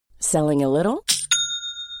Selling a little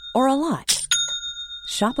or a lot?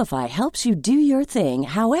 Shopify helps you do your thing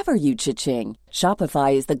however you cha-ching.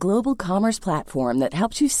 Shopify is the global commerce platform that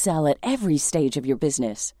helps you sell at every stage of your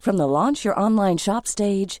business. From the launch your online shop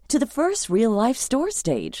stage to the first real-life store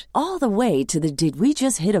stage, all the way to the did we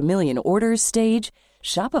just hit a million orders stage.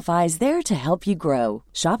 Shopify is there to help you grow.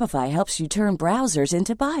 Shopify helps you turn browsers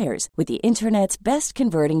into buyers with the internet's best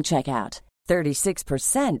converting checkout.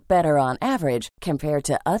 36% better on average compared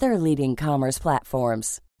to other leading commerce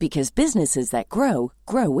platforms. Because businesses that grow,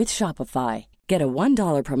 grow with Shopify. Get a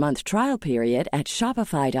 $1 per month trial period at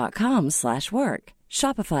shopify.com/work.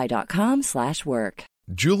 Shopify.com/work.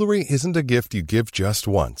 Jewelry isn't a gift you give just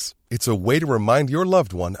once. It's a way to remind your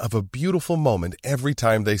loved one of a beautiful moment every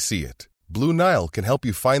time they see it. Blue Nile can help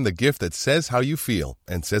you find the gift that says how you feel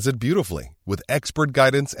and says it beautifully, with expert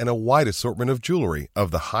guidance and a wide assortment of jewelry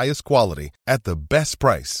of the highest quality at the best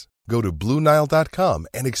price. Go to BlueNile.com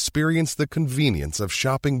and experience the convenience of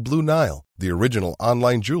shopping Blue Nile, the original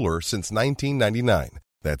online jeweler since 1999.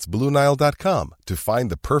 That's BlueNile.com to find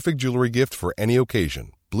the perfect jewelry gift for any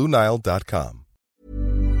occasion. BlueNile.com.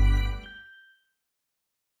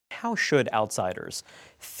 How should outsiders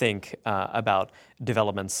think about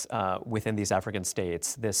developments within these African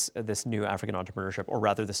states, this new African entrepreneurship, or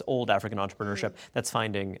rather this old African entrepreneurship that's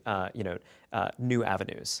finding new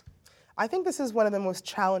avenues? I think this is one of the most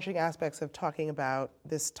challenging aspects of talking about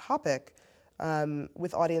this topic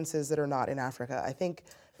with audiences that are not in Africa.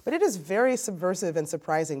 But it is very subversive and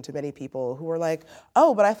surprising to many people who are like,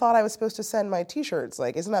 oh, but I thought I was supposed to send my t-shirts.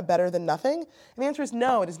 Like, isn't that better than nothing? And the answer is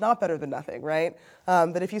no, it is not better than nothing, right?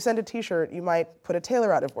 That if you send a t-shirt, you might put a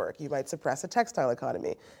tailor out of work. You might suppress a textile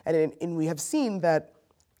economy. And we have seen that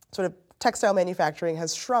sort of textile manufacturing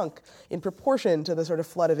has shrunk in proportion to the sort of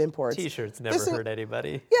flood of imports. T-shirts never hurt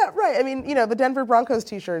anybody. Yeah, right. I mean, the Denver Broncos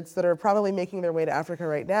T-shirts that are probably making their way to Africa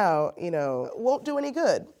right now, won't do any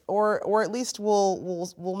good, or at least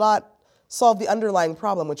will not solve the underlying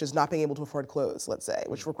problem, which is not being able to afford clothes, let's say,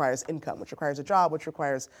 which requires income, which requires a job, which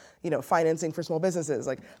requires, financing for small businesses.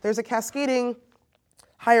 Like, there's a cascading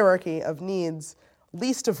hierarchy of needs,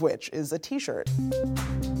 least of which is a T-shirt.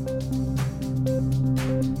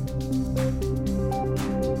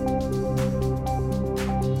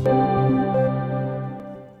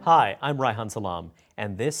 Hi, I'm Raihan Salam,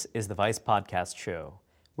 and this is the Vice Podcast Show.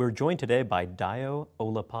 We're joined today by Dayo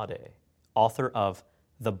Olopade, author of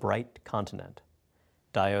The Bright Continent.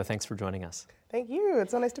 Dayo, thanks for joining us. Thank you. It's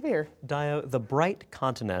so nice to be here. Dayo, The Bright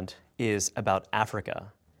Continent is about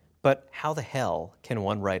Africa, but how the hell can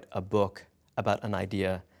one write a book about an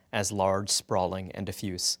idea as large, sprawling, and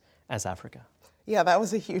diffuse as Africa? Yeah, that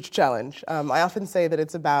was a huge challenge. I often say that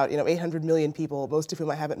it's about 800 million people, most of whom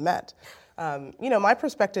I haven't met. My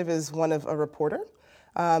perspective is one of a reporter,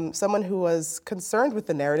 someone who was concerned with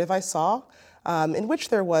the narrative I saw, in which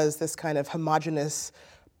there was this kind of homogenous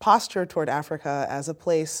posture toward Africa as a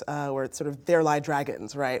place where it's sort of there lie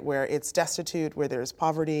dragons, right? Where it's destitute, where there's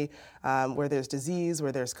poverty, where there's disease,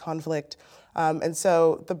 where there's conflict. And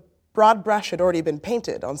so the broad brush had already been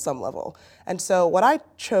painted on some level. And so what I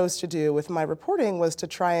chose to do with my reporting was to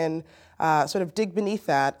try and sort of dig beneath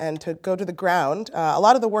that and to go to the ground. A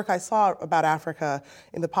lot of the work I saw about Africa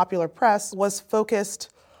in the popular press was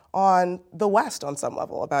focused on the West on some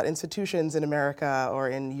level, about institutions in America or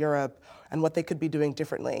in Europe and what they could be doing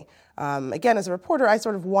differently. Again, as a reporter, I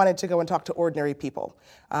sort of wanted to go and talk to ordinary people.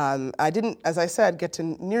 I didn't, as I said, get to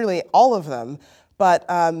nearly all of them, but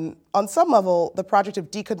on some level, the project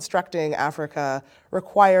of deconstructing Africa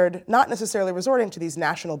required not necessarily resorting to these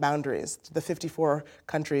national boundaries, to the 54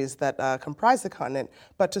 countries that comprise the continent,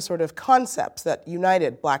 but to sort of concepts that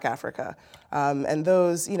united Black Africa. And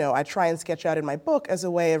those, I try and sketch out in my book as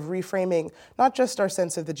a way of reframing not just our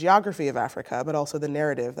sense of the geography of Africa, but also the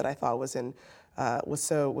narrative that I thought was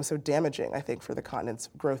so damaging, I think, for the continent's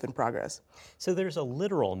growth and progress. So there's a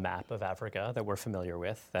literal map of Africa that we're familiar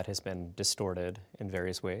with that has been distorted in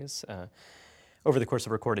various ways over the course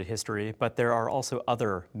of recorded history, but there are also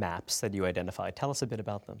other maps that you identify. Tell us a bit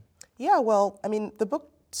about them. Yeah, well, the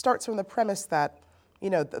book starts from the premise that,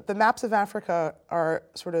 the maps of Africa are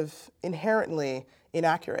sort of inherently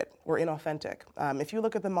inaccurate or inauthentic. If you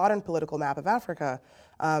look at the modern political map of Africa,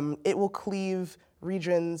 it will cleave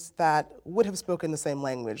regions that would have spoken the same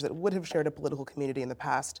language, that would have shared a political community in the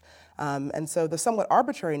past. And so the somewhat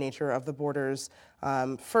arbitrary nature of the borders,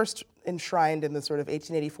 first enshrined in the sort of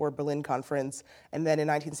 1884 Berlin Conference, and then in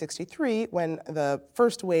 1963, when the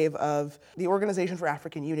first wave of the Organization for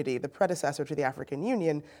African Unity, the predecessor to the African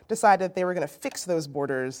Union, decided that they were going to fix those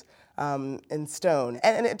borders in stone.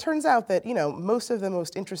 And it turns out that, most of the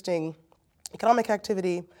most interesting economic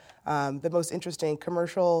activity, the most interesting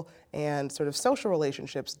commercial and sort of social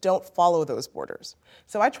relationships don't follow those borders.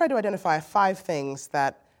 So I tried to identify five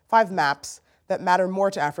maps that matter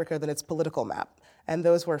more to Africa than its political map. And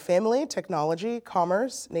those were family, technology,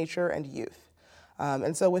 commerce, nature, and youth.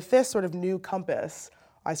 And so with this sort of new compass,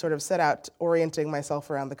 I sort of set out orienting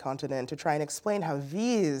myself around the continent to try and explain how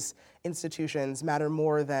these institutions matter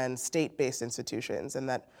more than state-based institutions, and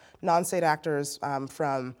that non-state actors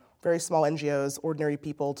from very small NGOs, ordinary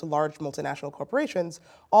people, to large multinational corporations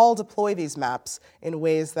all deploy these maps in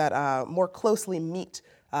ways that more closely meet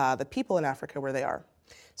the people in Africa where they are.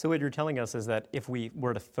 So what you're telling us is that if we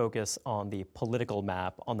were to focus on the political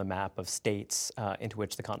map, on the map of states into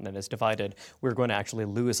which the continent is divided, we're going to actually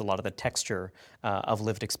lose a lot of the texture of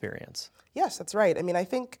lived experience. Yes, that's right. I mean,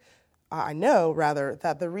 I know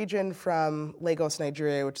that the region from Lagos,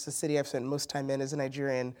 Nigeria, which is the city I've spent most time in as a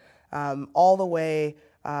Nigerian, all the way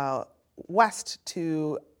west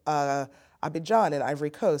to Abidjan in Ivory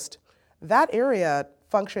Coast, that area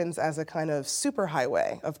functions as a kind of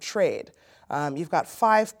superhighway of trade. You've got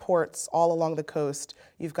 5 ports all along the coast.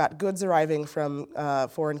 You've got goods arriving from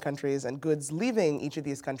foreign countries and goods leaving each of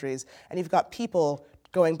these countries, and you've got people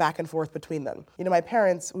going back and forth between them. You know, my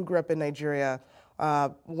parents, who grew up in Nigeria,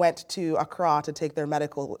 went to Accra to take their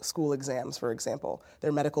medical school exams, for example,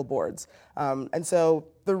 their medical boards. And so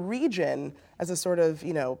the region, as a sort of,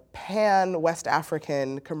 pan-West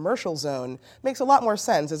African commercial zone, makes a lot more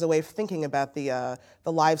sense as a way of thinking about the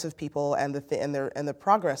lives of people and the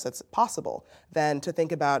progress that's possible than to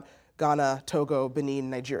think about Ghana, Togo, Benin,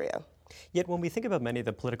 Nigeria. Yet when we think about many of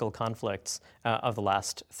the political conflicts of the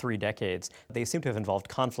last 3 decades, they seem to have involved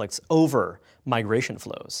conflicts over migration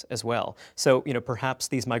flows as well. So, perhaps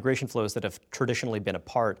these migration flows that have traditionally been a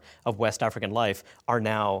part of West African life are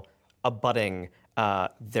now abutting,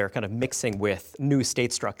 they're kind of mixing with new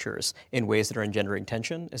state structures in ways that are engendering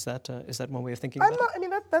tension. Is that one way of thinking about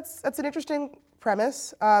it? That's an interesting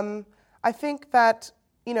premise. I think that,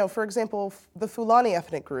 for example, the Fulani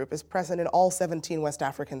ethnic group is present in all 17 West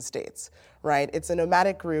African states, right? It's a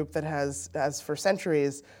nomadic group that has for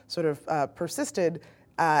centuries sort of persisted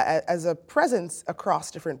as a presence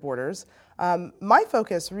across different borders. My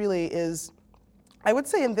focus really is, I would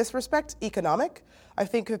say in this respect, economic. I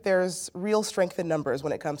think that there's real strength in numbers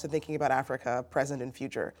when it comes to thinking about Africa, present and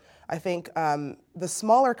future. I think the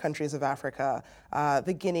smaller countries of Africa,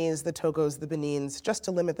 the Guineas, the Togos, the Benins, just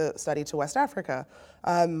to limit the study to West Africa,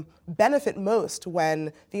 benefit most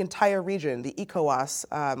when the entire region, the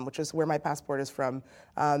ECOWAS, which is where my passport is from,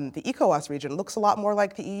 the ECOWAS region looks a lot more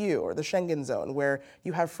like the EU or the Schengen zone, where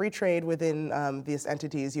you have free trade within these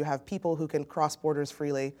entities, you have people who can cross borders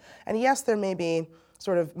freely. And yes, there may be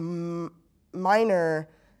sort of minor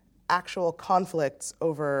actual conflicts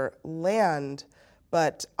over land,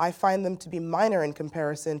 but I find them to be minor in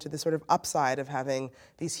comparison to the sort of upside of having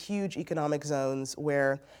these huge economic zones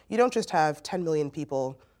where you don't just have 10 million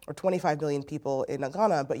people or 25 million people in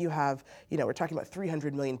Ghana, but you have, we're talking about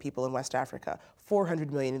 300 million people in West Africa,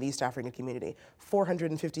 400 million in the East African community,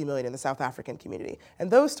 450 million in the South African community.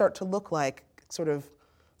 And those start to look like sort of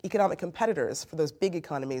economic competitors for those big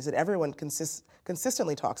economies that everyone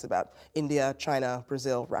consistently talks about: India, China,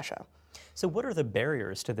 Brazil, Russia. So what are the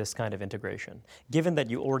barriers to this kind of integration? Given that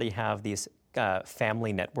you already have these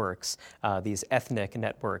family networks, these ethnic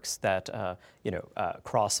networks that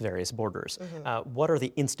cross various borders, what are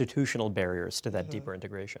the institutional barriers to that deeper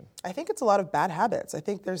integration? I think it's a lot of bad habits. I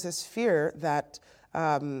think there's this fear that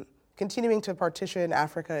continuing to partition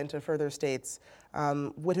Africa into further states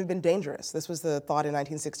would have been dangerous. This was the thought in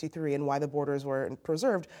 1963 and why the borders were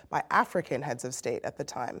preserved by African heads of state at the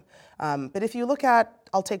time. But if you look at,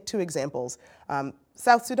 I'll take 2 examples.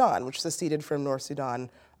 South Sudan, which seceded from North Sudan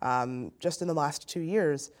just in the last 2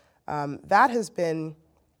 years,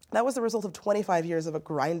 that was the result of 25 years of a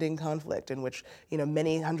grinding conflict in which,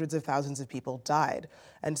 many hundreds of thousands of people died.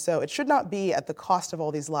 And so it should not be at the cost of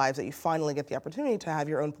all these lives that you finally get the opportunity to have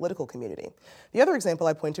your own political community. The other example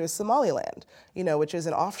I point to is Somaliland, which is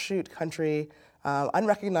an offshoot country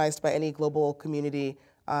unrecognized by any global community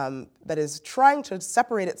that is trying to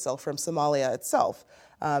separate itself from Somalia itself.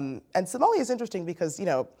 And Somalia is interesting because,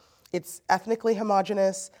 it's ethnically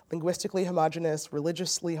homogenous, linguistically homogenous,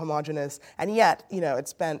 religiously homogenous, and yet, it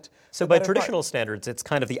spent... So by traditional standards, it's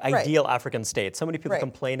kind of the ideal African state. So many people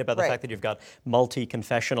complain about the fact that you've got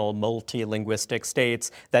multi-confessional, multi-linguistic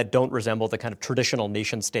states that don't resemble the kind of traditional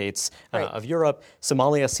nation states of Europe.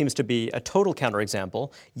 Somalia seems to be a total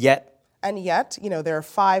counterexample, yet And yet, there are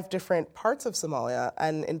 5 different parts of Somalia,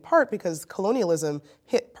 and in part because colonialism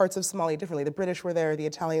hit parts of Somalia differently. The British were there, the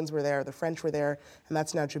Italians were there, the French were there, and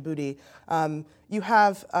that's now Djibouti. You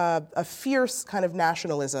have a fierce kind of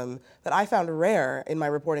nationalism that I found rare in my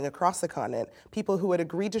reporting across the continent. People who had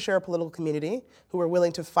agreed to share a political community, who were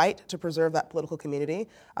willing to fight to preserve that political community,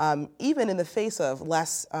 even in the face of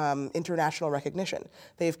less international recognition.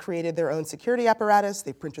 They've created their own security apparatus,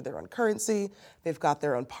 they've printed their own currency, they've got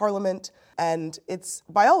their own parliament, and it's,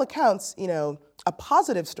 by all accounts, a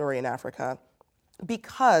positive story in Africa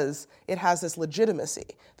because it has this legitimacy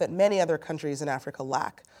that many other countries in Africa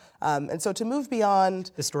lack. And so to move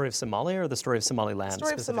beyond... The story of Somalia or the story of Somaliland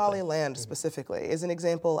specifically? The story of Somaliland specifically is an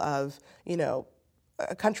example of,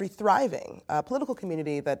 a country thriving, a political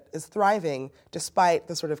community that is thriving despite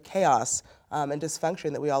the sort of chaos and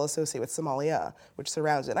dysfunction that we all associate with Somalia, which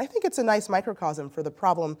surrounds it. And I think it's a nice microcosm for the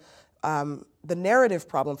problem, the narrative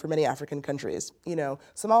problem for many African countries.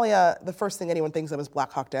 Somalia, the first thing anyone thinks of is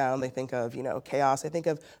Black Hawk Down. They think of, chaos. They think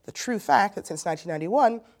of the true fact that since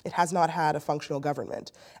 1991, it has not had a functional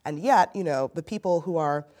government. And yet, the people who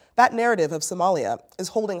are, that narrative of Somalia is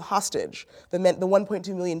holding hostage the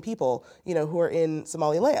 1.2 million people, who are in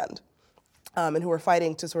Somaliland. And who are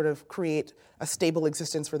fighting to sort of create a stable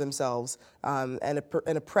existence for themselves and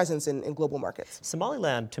a presence in global markets.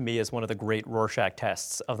 Somaliland, to me, is one of the great Rorschach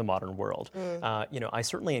tests of the modern world. I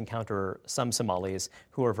certainly encounter some Somalis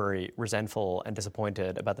who are very resentful and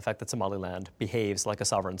disappointed about the fact that Somaliland behaves like a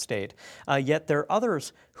sovereign state. Yet there are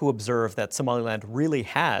others who observe that Somaliland really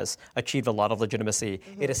has achieved a lot of legitimacy.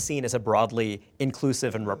 It is seen as a broadly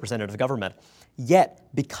inclusive and representative government. Yet,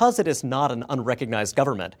 because it is not an unrecognized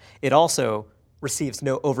government, it also receives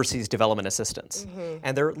no overseas development assistance.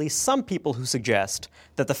 And there are at least some people who suggest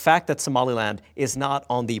that the fact that Somaliland is not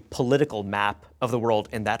on the political map of the world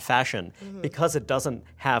in that fashion, because it doesn't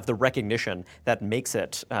have the recognition that makes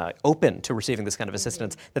it open to receiving this kind of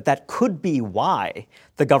assistance, that could be why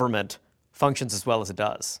the government functions as well as it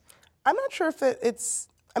does. I'm not sure if it's...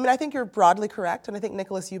 I think you're broadly correct, and I think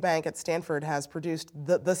Nicholas Eubank at Stanford has produced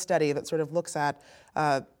the study that sort of looks at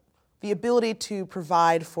the ability to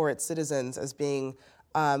provide for its citizens as being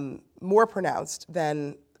more pronounced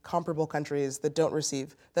than comparable countries that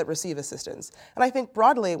receive assistance. And I think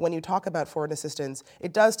broadly, when you talk about foreign assistance,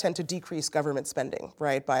 it does tend to decrease government spending,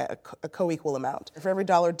 right, by a co-equal amount. For every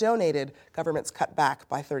dollar donated, governments cut back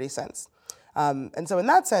by 30 cents. And so in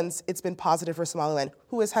that sense, it's been positive for Somaliland,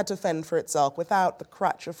 who has had to fend for itself without the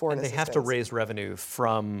crutch of foreign assistance. And they have to raise revenue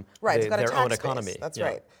from their own economy. That's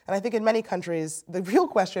right. And I think in many countries, the real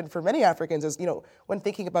question for many Africans is, when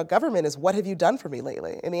thinking about government is, what have you done for me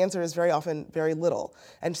lately? And the answer is very often very little.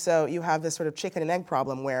 And so you have this sort of chicken and egg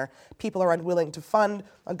problem where people are unwilling to fund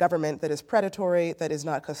a government that is predatory, that is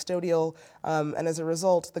not custodial, and as a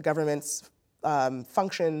result, the government's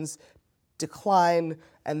functions decline,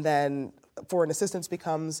 and then foreign assistance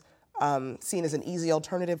becomes seen as an easy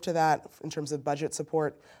alternative to that in terms of budget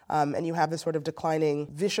support. And you have this sort of declining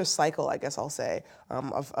vicious cycle, I guess I'll say,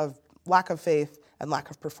 of lack of faith and lack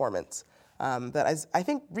of performance. That I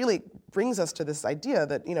think really brings us to this idea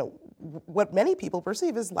that, what many people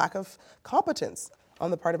perceive as lack of competence on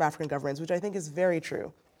the part of African governments, which I think is very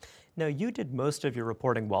true. Now, you did most of your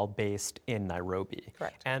reporting while based in Nairobi.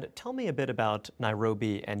 Correct. And tell me a bit about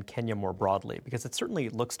Nairobi and Kenya more broadly, because it certainly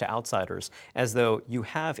looks to outsiders as though you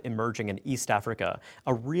have emerging in East Africa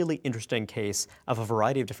a really interesting case of a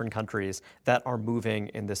variety of different countries that are moving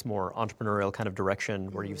in this more entrepreneurial kind of direction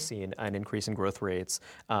where you've seen an increase in growth rates,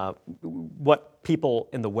 what people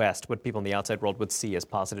in the West, what people in the outside world would see as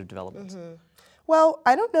positive developments. Well,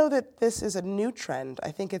 I don't know that this is a new trend.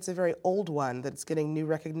 I think it's a very old one that's getting new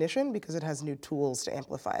recognition because it has new tools to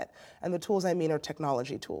amplify it. And the tools I mean are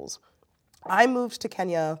technology tools. I moved to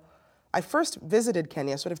Kenya. I first visited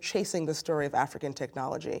Kenya sort of chasing the story of African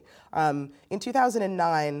technology. In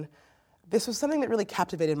 2009, this was something that really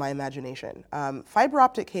captivated my imagination. Fiber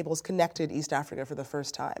optic cables connected East Africa for the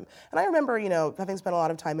first time. And I remember, having spent a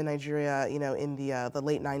lot of time in Nigeria, in the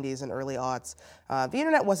late 90s and early aughts, the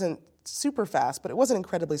internet wasn't super fast, but it wasn't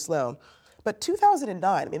incredibly slow. But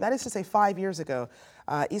 2009, that is to say 5 years ago,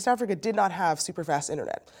 East Africa did not have super fast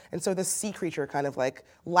internet. And so this sea creature kind of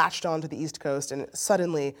latched onto the East Coast, and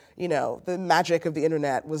suddenly, the magic of the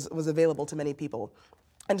internet was available to many people.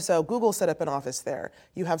 And so Google set up an office there.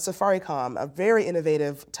 You have Safaricom, a very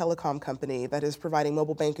innovative telecom company that is providing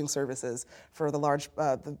mobile banking services for the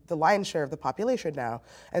lion's share of the population now.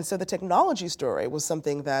 And so the technology story was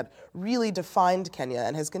something that really defined Kenya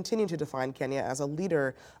and has continued to define Kenya as a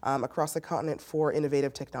leader across the continent for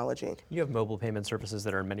innovative technology. You have mobile payment services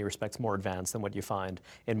that are in many respects more advanced than what you find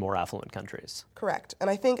in more affluent countries. Correct. And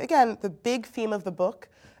I think, again, the big theme of the book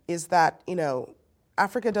is that,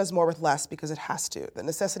 Africa does more with less because it has to. That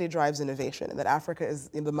necessity drives innovation, and that Africa is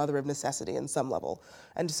the mother of necessity in some level.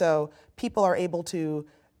 And so people are able to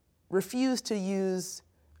refuse to use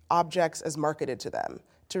objects as marketed to them,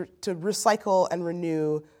 to recycle and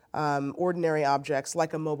renew ordinary objects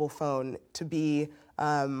like a mobile phone to be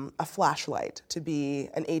a flashlight, to be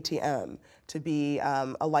an ATM, to be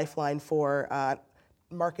a lifeline for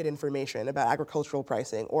market information about agricultural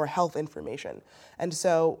pricing or health information. And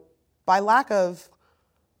so by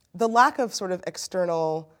the lack of sort of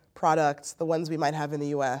external products, the ones we might have in the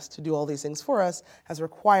US, to do all these things for us, has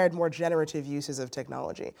required more generative uses of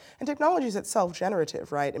technology. And technology is itself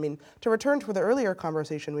generative, right? I mean, to return to the earlier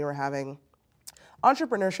conversation we were having,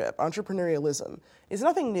 entrepreneurship, entrepreneurialism, is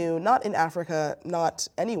nothing new, not in Africa, not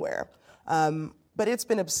anywhere. But it's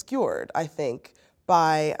been obscured, I think,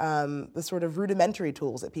 by the sort of rudimentary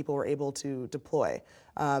tools that people were able to deploy.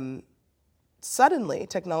 Suddenly,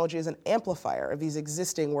 technology is an amplifier of these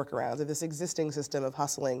existing workarounds, of this existing system of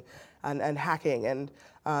hustling and hacking. And,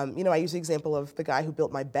 I use the example of the guy who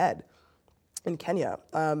built my bed in Kenya.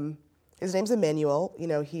 His name's Emmanuel.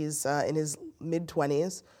 He's in his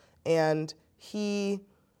mid-20s, and he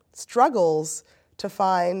struggles to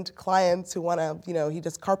find clients who want to, he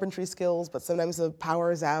does carpentry skills, but sometimes the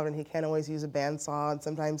power is out and he can't always use a bandsaw, and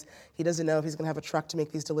sometimes he doesn't know if he's going to have a truck to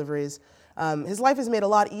make these deliveries. His life is made a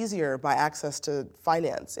lot easier by access to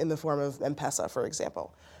finance in the form of M-Pesa, for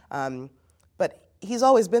example. But he's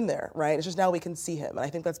always been there, right? It's just now we can see him. And I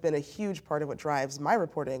think that's been a huge part of what drives my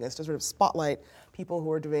reporting, is to sort of spotlight people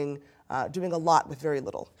who are doing a lot with very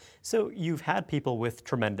little. So you've had people with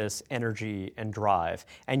tremendous energy and drive,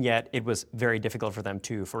 and yet it was very difficult for them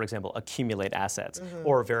to, for example, accumulate assets,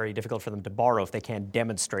 or very difficult for them to borrow if they can't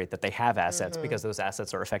demonstrate that they have assets, because those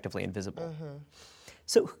assets are effectively invisible.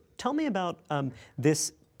 So tell me about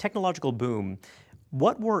this technological boom.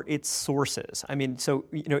 What were its sources? I mean, so,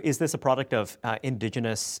 is this a product of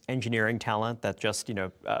indigenous engineering talent that just,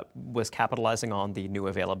 was capitalizing on the new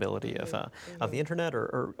availability of the internet,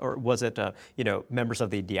 or was it, members of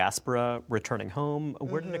the diaspora returning home?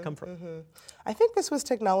 Where did it come from? I think this was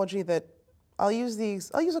technology that, I'll use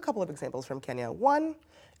a couple of examples from Kenya. One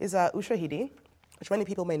is Ushahidi, which many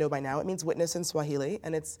people may know by now. It means witness in Swahili,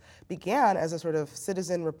 and it began as a sort of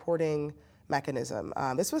citizen reporting mechanism.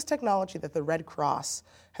 This was technology that the Red Cross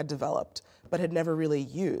had developed, but had never really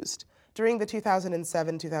used. During the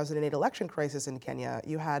 2007-2008 election crisis in Kenya,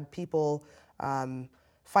 you had people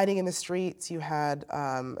fighting in the streets, you had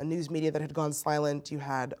a news media that had gone silent, you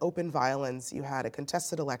had open violence, you had a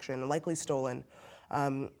contested election, likely stolen,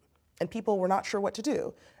 and people were not sure what to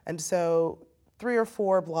do. And so 3 or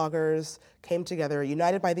 4 bloggers came together,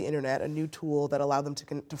 united by the internet, a new tool that allowed them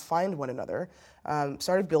to find one another,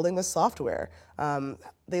 started building this software.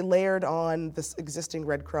 They layered on this existing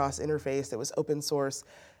Red Cross interface that was open source,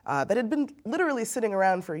 that had been literally sitting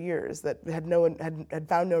around for years, that had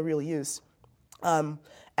found no real use.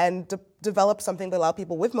 And developed something that allowed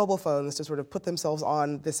people with mobile phones to sort of put themselves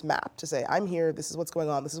on this map, to say, I'm here, this is what's going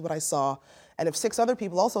on, this is what I saw. And if 6 other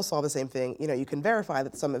people also saw the same thing, you can verify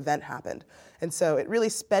that some event happened. And so it really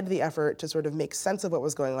sped the effort to sort of make sense of what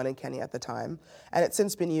was going on in Kenya at the time. And it's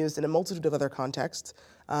since been used in a multitude of other contexts,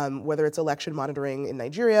 whether it's election monitoring in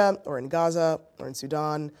Nigeria, or in Gaza, or in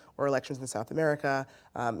Sudan, or elections in South America.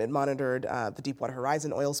 It monitored the Deepwater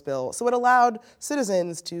Horizon oil spill. So it allowed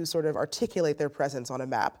citizens to sort of articulate their presence on a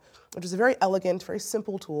map, which is a very elegant, very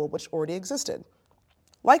simple tool which already existed.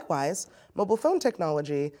 Likewise, mobile phone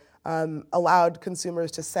technology allowed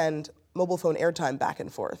consumers to send mobile phone airtime back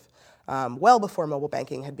and forth, well before mobile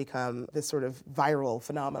banking had become this sort of viral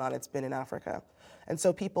phenomenon it's been in Africa. And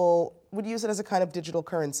so people would use it as a kind of digital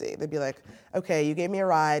currency. They'd be like, okay, you gave me a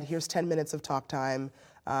ride, here's 10 minutes of talk time.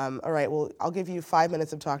 All right, well, I'll give you 5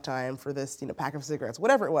 minutes of talk time for this pack of cigarettes,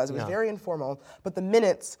 whatever it was. It was very informal, but the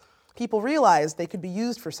minutes, people realized they could be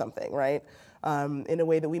used for something, right? In a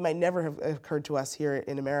way that we might never have occurred to us here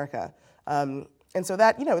in America. And so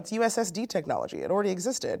that, it's USSD technology. It already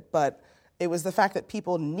existed, but it was the fact that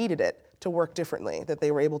people needed it to work differently, that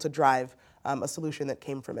they were able to drive a solution that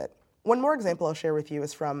came from it. One more example I'll share with you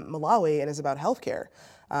is from Malawi and is about healthcare.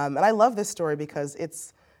 And I love this story because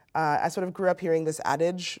I sort of grew up hearing this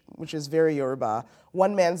adage, which is very Yoruba: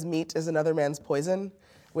 one man's meat is another man's poison.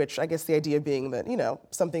 which I guess the idea being that,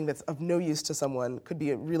 something that's of no use to someone could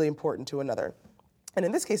be really important to another. And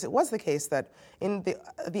in this case, it was the case that in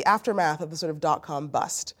the aftermath of the sort of dot-com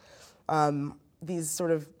bust, these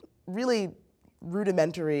sort of really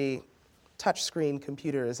rudimentary touchscreen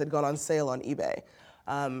computers had gone on sale on eBay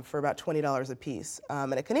for about $20 a piece.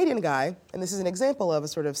 And a Canadian guy, and this is an example of a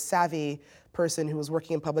sort of savvy person who was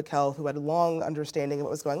working in public health, who had a long understanding of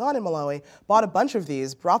what was going on in Malawi, bought a bunch of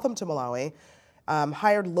these, brought them to Malawi,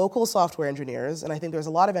 hired local software engineers, and I think there's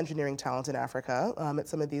a lot of engineering talent in Africa at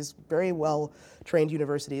some of these very well-trained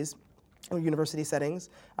universities or university settings,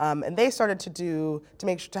 and they started to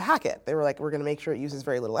hack it. They were like, we're going to make sure it uses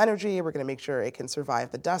very little energy, we're going to make sure it can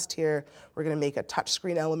survive the dust here, we're going to make a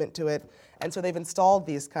touchscreen element to it, and so they've installed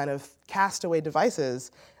these kind of castaway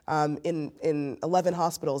devices in 11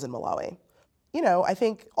 hospitals in Malawi. I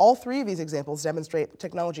think all three of these examples demonstrate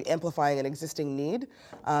technology amplifying an existing need,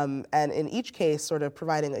 and in each case sort of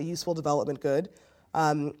providing a useful development good.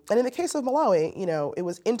 And in the case of Malawi, it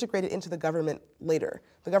was integrated into the government later.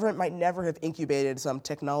 The government might never have incubated some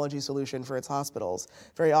technology solution for its hospitals.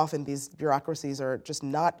 Very often these bureaucracies are just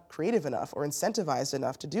not creative enough or incentivized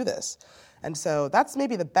enough to do this. And so that's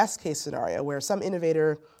maybe the best case scenario, where some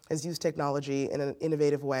innovator has used technology in an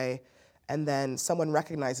innovative way, and then someone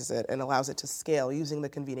recognizes it and allows it to scale using the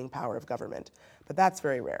convening power of government. But that's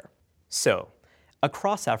very rare. So,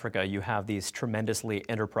 across Africa, you have these tremendously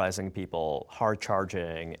enterprising people,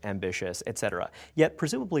 hard-charging, ambitious, etc. Yet,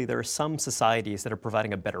 presumably, there are some societies that are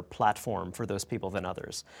providing a better platform for those people than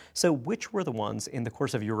others. So, which were the ones, in the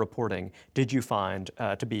course of your reporting, did you find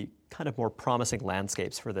to be kind of more promising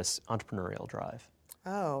landscapes for this entrepreneurial drive?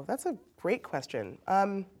 Oh, that's a great question.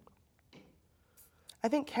 I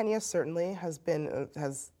think Kenya certainly has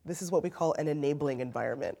this is what we call an enabling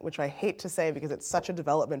environment, which I hate to say because it's such a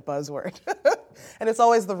development buzzword. And it's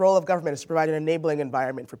always the role of government is to provide an enabling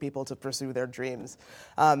environment for people to pursue their dreams.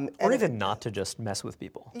 Or even not to just mess with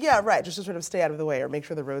people. Yeah, right, just to sort of stay out of the way or make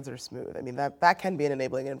sure the roads are smooth. I mean, that can be an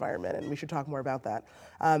enabling environment, and we should talk more about that.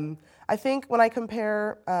 I think when I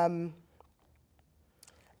compare,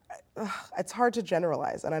 it's hard to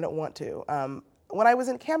generalize, and I don't want to. When I was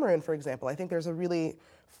in Cameroon, for example, I think there's a really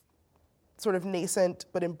sort of nascent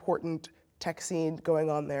but important tech scene going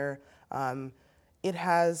on there. It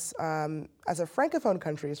has, as a Francophone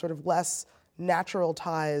country, sort of less natural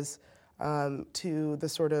ties to the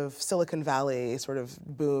sort of Silicon Valley sort of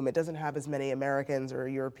boom. It doesn't have as many Americans or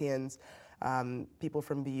Europeans, people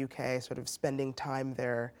from the UK sort of spending time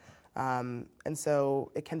there. And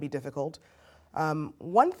so it can be difficult.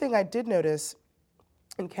 One thing I did notice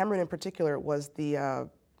in Cameroon in particular was the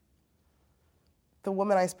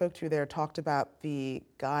woman I spoke to there talked about the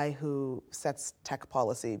guy who sets tech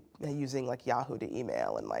policy using like Yahoo to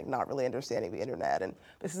email and like not really understanding the internet. And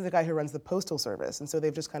this is the guy who runs the postal service. And so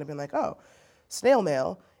they've just kind of been like, oh, snail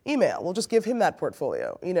mail, email, we'll just give him that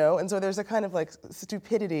portfolio, And so there's a kind of like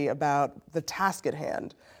stupidity about the task at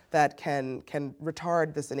hand that can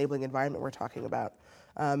retard this enabling environment we're talking about.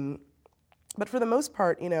 But for the most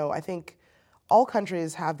part, I think all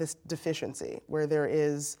countries have this deficiency where there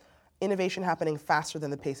is innovation happening faster than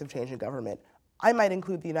the pace of change in government. I might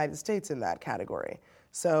include the United States in that category.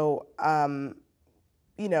 So,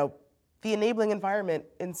 the enabling environment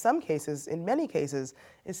in some cases, in many cases,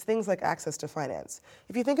 is things like access to finance.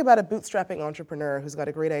 If you think about a bootstrapping entrepreneur who's got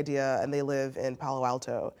a great idea and they live in Palo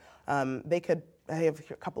Alto, they have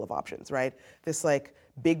a couple of options, right? This like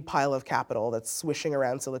big pile of capital that's swishing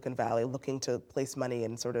around Silicon Valley looking to place money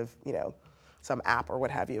in sort of, some app or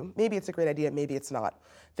what have you. Maybe it's a great idea, maybe it's not.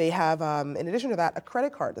 They have, in addition to that, a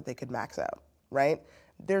credit card that they could max out, right?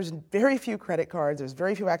 There's very few credit cards, there's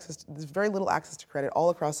very little access to credit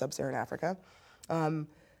all across sub-Saharan Africa.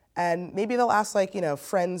 And maybe they'll ask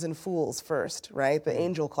friends and fools first, right? The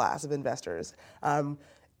angel class of investors.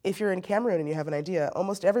 If you're in Cameroon and you have an idea,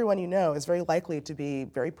 almost everyone you know is very likely to be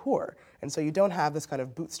very poor. And so you don't have this kind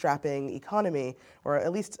of bootstrapping economy, or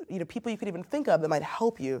at least people you could even think of that might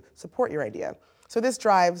help you support your idea. So this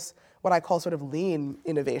drives what I call sort of lean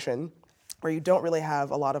innovation, where you don't really have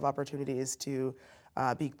a lot of opportunities to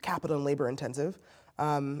be capital and labor intensive,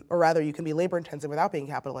 or rather you can be labor intensive without being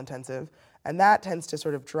capital intensive, and that tends to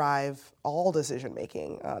sort of drive all decision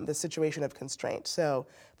making, the situation of constraint. So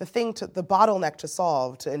the bottleneck to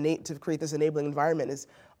solve to create this enabling environment is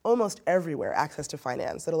almost everywhere access to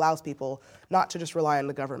finance that allows people not to just rely on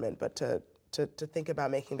the government, but to think about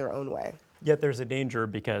making their own way. Yet there's a danger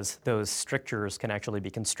because those strictures can actually be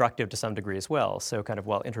constructive to some degree as well. So kind of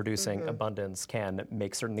while introducing abundance can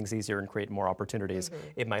make certain things easier and create more opportunities,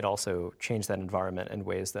 it might also change that environment in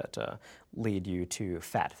ways that lead you to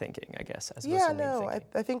fat thinking, I guess, as opposed to lean thinking.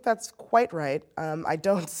 I think that's quite right. I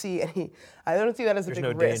don't see that as a big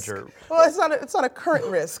no risk. danger. Well, it's not a current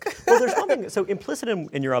risk. Well, there's something, so implicit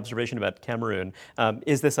in your observation about Cameroon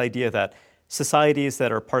is this idea that societies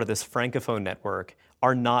that are part of this Francophone network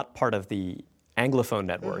are not part of the Anglophone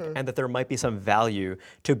network, and that there might be some value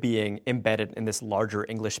to being embedded in this larger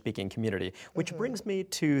English-speaking community, which brings me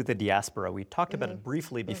to the diaspora. We talked about it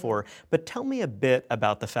briefly before, but tell me a bit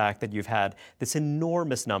about the fact that you've had this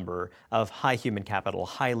enormous number of high human capital,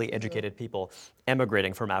 highly educated people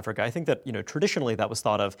emigrating from Africa. I think that traditionally that was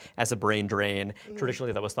thought of as a brain drain.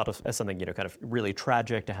 Traditionally that was thought of as something kind of really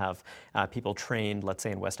tragic to have people trained, let's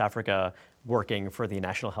say in West Africa, working for the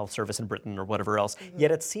National Health Service in Britain or whatever else.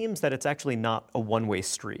 Yet it seems that it's actually not a one-way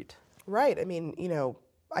street. Right. I mean,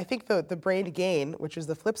 I think the brain gain, which is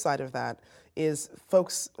the flip side of that, is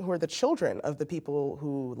folks who are the children of the people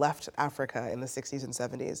who left Africa in the 60s and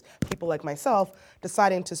 70s. People like myself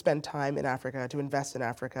deciding to spend time in Africa, to invest in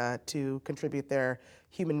Africa, to contribute their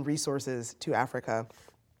human resources to Africa.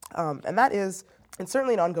 And it's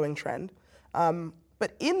certainly an ongoing trend.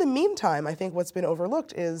 But in the meantime, I think what's been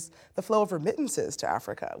overlooked is the flow of remittances to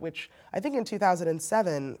Africa, which I think in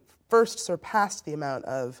 2007 first surpassed the amount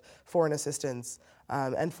of foreign assistance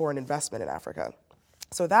and foreign investment in Africa.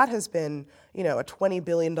 So that has been, a $20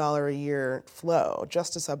 billion a year flow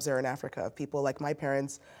just to sub-Saharan Africa of people like my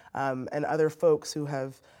parents and other folks who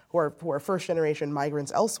are first-generation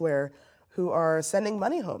migrants elsewhere who are sending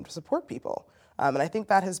money home to support people. And I think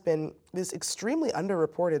that has been this extremely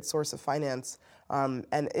underreported source of finance, and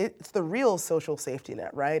it's the real social safety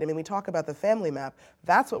net, right? I mean, we talk about the family map.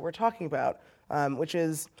 That's what we're talking about, which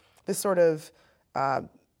is this sort of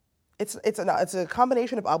it's a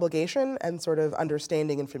combination of obligation and sort of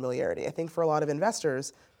understanding and familiarity. I think for a lot of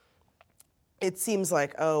investors, it seems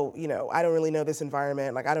like, I don't really know this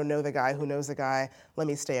environment. Like, I don't know the guy who knows the guy. Let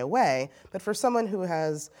me stay away. But for someone who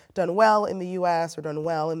has done well in the U.S. or done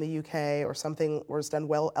well in the U.K. or has done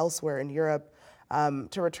well elsewhere in Europe,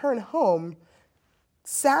 to return home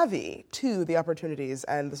savvy to the opportunities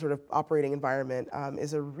and the sort of operating environment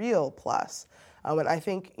is a real plus. And I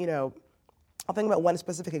think, I'll think about one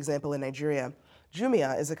specific example in Nigeria.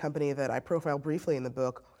 Jumia is a company that I profile briefly in the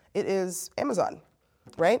book. It is Amazon,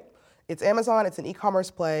 right? It's Amazon, it's an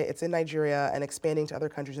e-commerce play, it's in Nigeria and expanding to other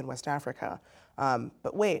countries in West Africa.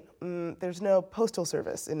 But wait, there's no postal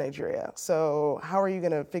service in Nigeria. So how are you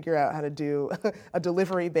gonna figure out how to do a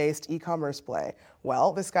delivery-based e-commerce play?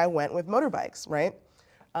 Well, this guy went with motorbikes, right?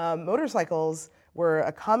 Motorcycles were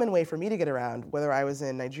a common way for me to get around, whether I was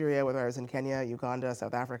in Nigeria, whether I was in Kenya, Uganda,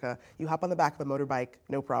 South Africa. You hop on the back of a motorbike,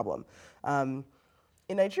 no problem.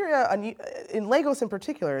 In Nigeria, in Lagos in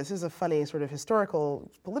particular, this is a funny sort of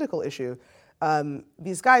historical, political issue.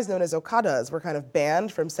 These guys known as Okadas were kind of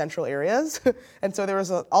banned from central areas. And so there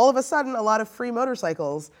was all of a sudden a lot of free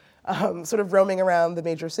motorcycles sort of roaming around the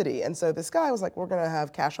major city. And so this guy was like, we're gonna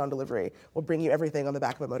have cash on delivery. We'll bring you everything on the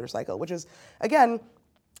back of a motorcycle, which is, again,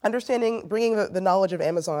 bringing the knowledge of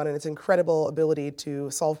Amazon and its incredible ability to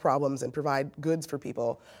solve problems and provide goods for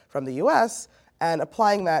people from the US and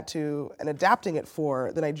applying that to and adapting it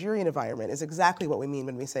for the Nigerian environment is exactly what we mean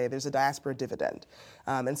when we say there's a diaspora dividend.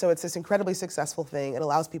 And so it's this incredibly successful thing. It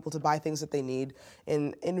allows people to buy things that they need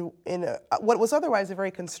in what was otherwise a very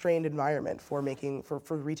constrained environment for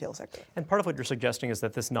the retail sector. And part of what you're suggesting is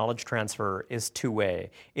that this knowledge transfer is two-way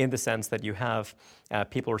in the sense that you have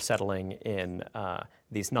people who are settling in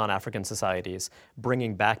these non-African societies,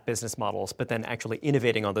 bringing back business models, but then actually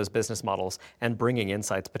innovating on those business models and bringing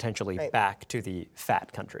insights potentially back to the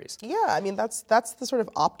fat countries. Yeah, I mean, that's the sort of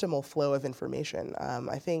optimal flow of information.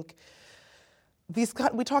 I think we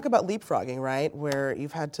talk about leapfrogging, right? Where you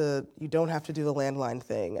don't have to do the landline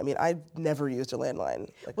thing. I mean, I've never used a landline,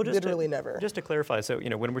 literally never. Just to clarify, so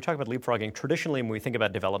when we're talking about leapfrogging, traditionally when we think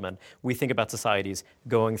about development, we think about societies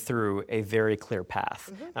going through a very clear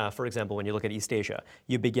path. For example, when you look at East Asia,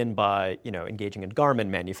 you begin by engaging in garment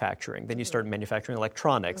manufacturing, then you start manufacturing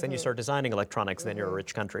electronics, then you start designing electronics, then you're a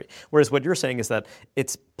rich country. Whereas what you're saying is that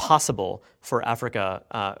it's possible for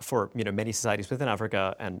Africa, for many societies within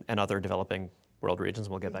Africa and other developing world regions,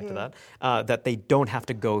 we'll get back to that, that they don't have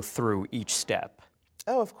to go through each step.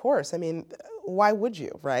 Oh, of course. I mean, why would you,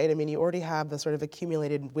 right? I mean, you already have the sort of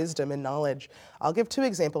accumulated wisdom and knowledge. I'll give two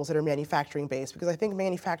examples that are manufacturing-based, because I think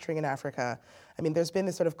manufacturing in Africa, I mean, there's been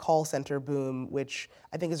this sort of call center boom, which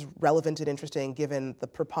I think is relevant and interesting given the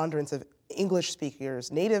preponderance of English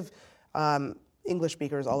speakers, native English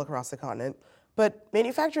speakers all across the continent. But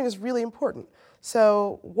manufacturing is really important.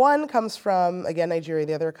 So one comes from, again, Nigeria,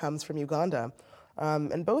 the other comes from Uganda.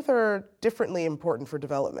 And both are differently important for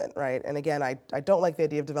development, right? And again, I don't like the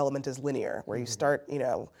idea of development as linear, where you start,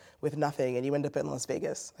 with nothing and you end up in Las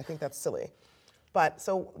Vegas. I think that's silly. But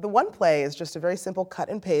so the one play is just a very simple cut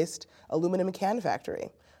and paste aluminum can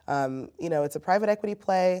factory. It's a private equity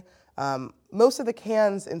play. Most of the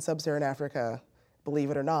cans in sub-Saharan Africa,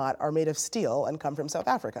 believe it or not, are made of steel and come from South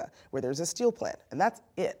Africa, where there's a steel plant, and that's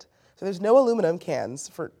it. So there's no aluminum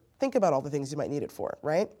cans think about all the things you might need it for,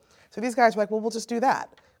 right? So these guys were like, well, we'll just do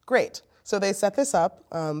that. Great. So they set this up.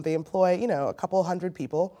 They employ, a couple hundred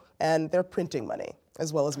people, and they're printing money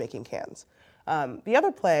as well as making cans. The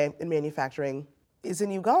other play in manufacturing is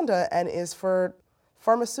in Uganda and is for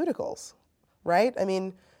pharmaceuticals, right?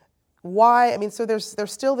 Why? So there's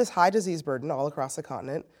still this high disease burden all across the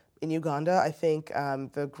continent. In Uganda, I think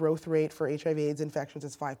the growth rate for HIV/AIDS infections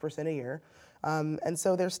is 5% a year. And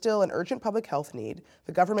so there's still an urgent public health need.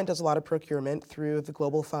 The government does a lot of procurement through the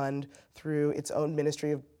Global Fund, through its own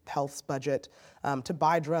Ministry of Health's budget, to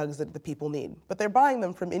buy drugs that the people need. But they're buying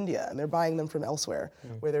them from India, and they're buying them from elsewhere,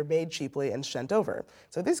 where they're made cheaply and sent over.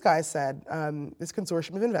 So these guys said, this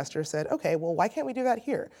consortium of investors said, okay, well, why can't we do that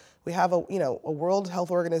here? We have a World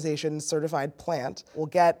Health Organization certified plant. We'll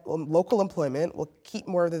get local employment. We'll keep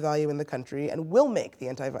more of the value in the country, and we'll make the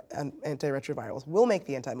antiretrovirals. We'll make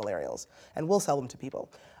the antimalarials, and we'll sell them to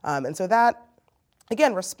people. And so that,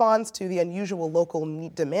 again, responds to the unusual local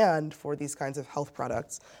demand for these kinds of health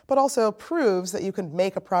products, but also proves that you can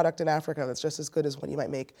make a product in Africa that's just as good as what you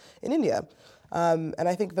might make in India. And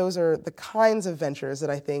I think those are the kinds of ventures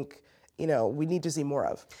that I think we need to see more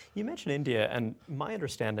of. You mentioned India, and my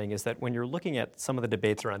understanding is that when you're looking at some of the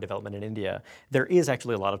debates around development in India, there is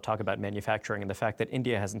actually a lot of talk about manufacturing and the fact that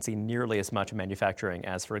India hasn't seen nearly as much manufacturing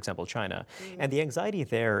as, for example, China. And the anxiety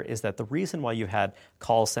there is that the reason why you had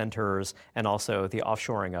call centers and also the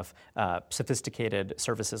offshoring of sophisticated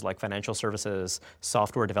services like financial services,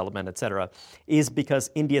 software development, et cetera, is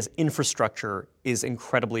because India's infrastructure is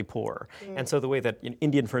incredibly poor. And so the way that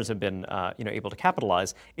Indian firms have been able to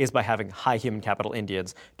capitalize is by having high human capital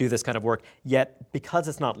Indians do this kind of work. Yet, because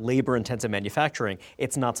it's not labor-intensive manufacturing,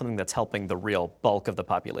 it's not something that's helping the real bulk of the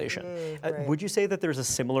population. Right. Would you say that there's a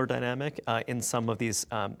similar dynamic in some of these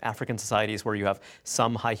African societies where you have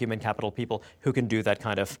some high human capital people who can do that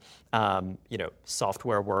kind of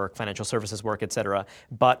software work, financial services work, et cetera,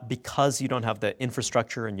 but because you don't have the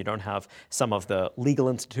infrastructure and you don't have some of the legal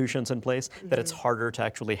institutions in place, that it's harder to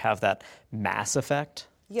actually have that mass effect?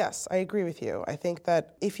 Yes, I agree with you. I think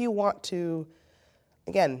that if you want to,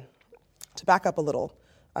 again, to back up a little,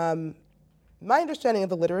 my understanding of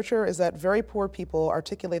the literature is that very poor people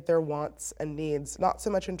articulate their wants and needs not so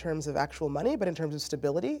much in terms of actual money, but in terms of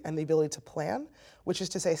stability and the ability to plan, which is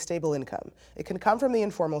to say stable income. It can come from the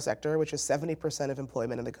informal sector, which is 70% of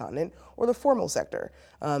employment in the continent, or the formal sector,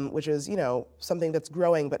 which is something that's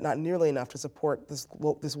growing but not nearly enough to support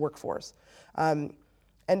this workforce.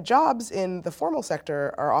 And jobs in the formal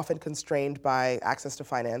sector are often constrained by access to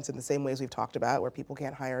finance in the same ways we've talked about, where people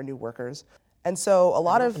can't hire new workers. And so a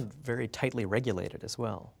lot of... very tightly regulated as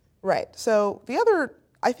well. Right. So the other,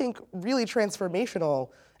 I think, really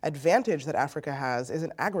transformational advantage that Africa has is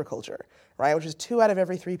in agriculture, right? Which is 2 out of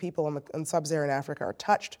every 3 people in sub-Saharan Africa are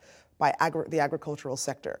touched by the agricultural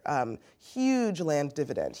sector. Huge land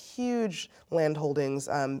dividend, huge land holdings,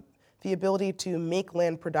 the ability to make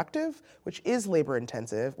land productive, which is labor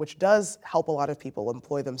intensive, which does help a lot of people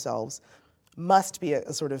employ themselves, must be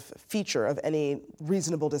a sort of feature of any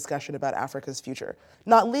reasonable discussion about Africa's future.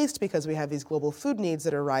 Not least because we have these global food needs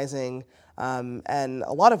that are rising, and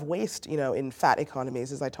a lot of waste, in fat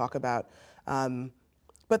economies, as I talk about.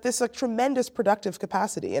 But this tremendous productive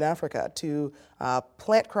capacity in Africa to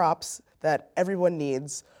plant crops that everyone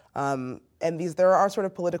needs. And there are sort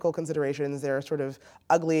of political considerations, there are sort of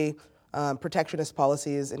ugly protectionist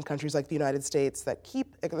policies in countries like the United States that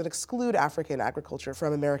exclude African agriculture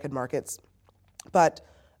from American markets. But,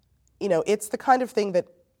 it's the kind of thing that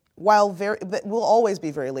that will always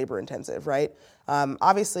be very labor intensive, right?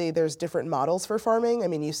 Obviously, there's different models for farming.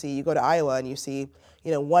 You go to Iowa and you see,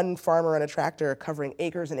 one farmer on a tractor covering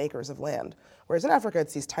acres and acres of land. Whereas in Africa,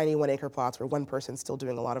 it's these tiny 1-acre plots where one person's still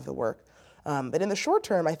doing a lot of the work. But in the short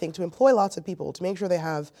term, I think to employ lots of people, to make sure they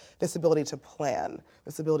have this ability to plan,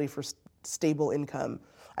 this ability for stable income,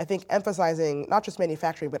 I think emphasizing not just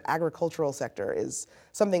manufacturing, but agricultural sector is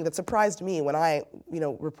something that surprised me when I,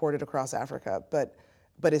 reported across Africa,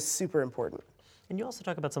 but is super important. And you also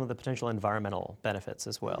talk about some of the potential environmental benefits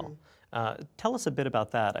as well. Mm-hmm. Tell us a bit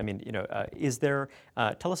about that. I mean,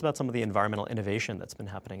 tell us about some of the environmental innovation that's been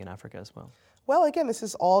happening in Africa as well. Well, again, this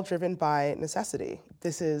is all driven by necessity.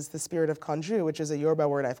 This is the spirit of Kanju, which is a Yoruba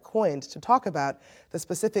word I've coined to talk about the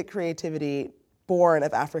specific creativity born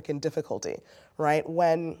of African difficulty, right?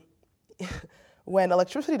 When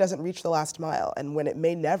electricity doesn't reach the last mile, and when it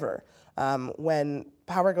may never, when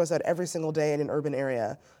power goes out every single day in an urban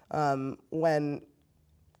area, when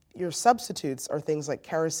your substitutes are things like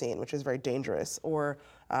kerosene, which is very dangerous, or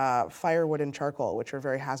firewood and charcoal, which are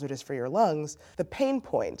very hazardous for your lungs, the pain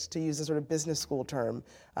point, to use a sort of business school term,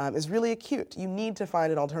 is really acute. You need to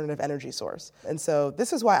find an alternative energy source. And so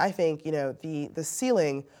this is why I think, the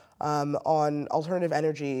ceiling on alternative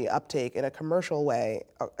energy uptake in a commercial way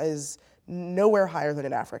is nowhere higher than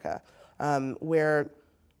in Africa, where,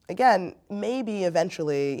 again, maybe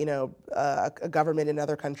eventually, a government in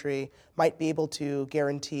another country might be able to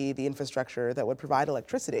guarantee the infrastructure that would provide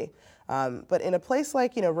electricity. But in a place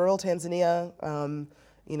like, rural Tanzania,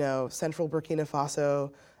 central Burkina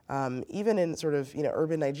Faso, even in sort of,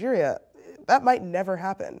 urban Nigeria, that might never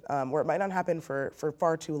happen, or it might not happen for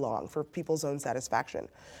far too long for people's own satisfaction.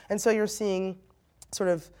 And so you're seeing sort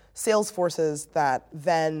of sales forces that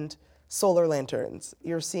vend solar lanterns.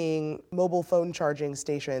 You're seeing mobile phone charging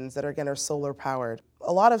stations that are solar powered.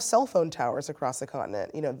 A lot of cell phone towers across the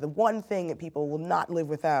continent, the one thing that people will not live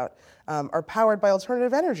without, are powered by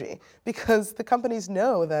alternative energy, because the companies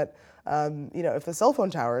know that, if the cell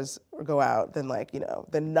phone towers go out, then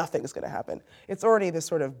then nothing's going to happen. It's already this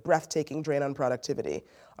sort of breathtaking drain on productivity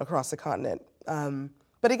across the continent.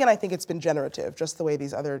 But again, I think it's been generative, just the way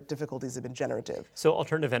these other difficulties have been generative. So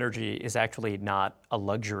alternative energy is actually not a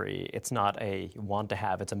luxury. It's not a want to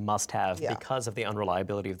have, it's a must have because of the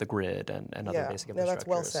unreliability of the grid and other basic infrastructures. No, that's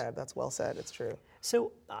well said. That's well said. It's true.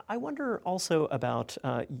 So I wonder also about,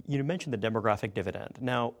 you mentioned the demographic dividend.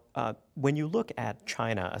 Now, when you look at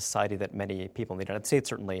China, a society that many people in the United States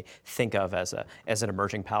certainly think of as an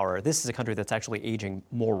emerging power, this is a country that's actually aging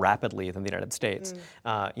more rapidly than the United States.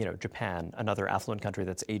 Japan, another affluent country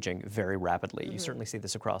that's aging very rapidly. You certainly see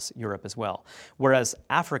this across Europe as well. Whereas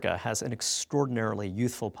Africa has an extraordinarily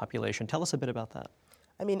youthful population. Tell us a bit about that.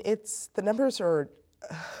 I mean, the numbers are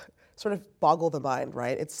sort of boggle the mind,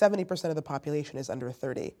 right? It's 70% of the population is under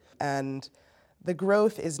 30, and the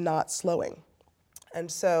growth is not slowing. And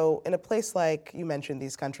so in a place like, you mentioned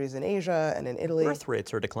these countries in Asia and in Italy. Birth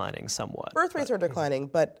rates are declining somewhat. Birth rates are declining,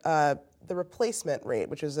 but the replacement rate,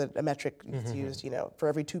 which is a metric that's used, for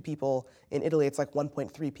every 2 people in Italy, it's like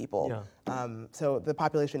 1.3 people. Yeah. So the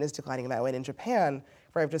population is declining that way. And in Japan,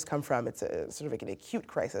 where I've just come from, it's sort of like an acute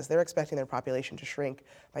crisis. They're expecting their population to shrink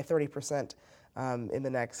by 30% in the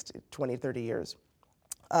next 20, 30 years.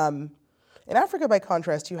 In Africa, by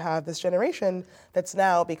contrast, you have this generation that's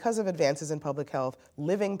now, because of advances in public health,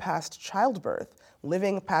 living past childbirth,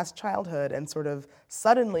 living past childhood, and sort of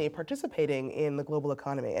suddenly participating in the global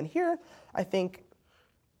economy. And here, I think,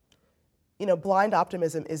 blind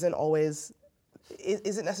optimism isn't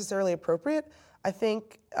necessarily appropriate. I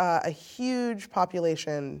think a huge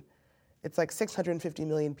population, it's like 650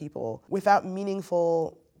 million people, without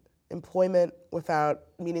meaningful employment, without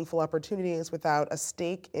meaningful opportunities, without a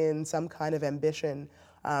stake in some kind of ambition,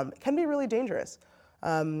 can be really dangerous.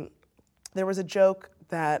 There was a joke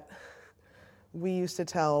that we used to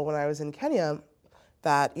tell when I was in Kenya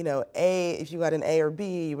that, if you got an A or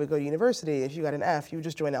B, you would go to university. If you got an F, you would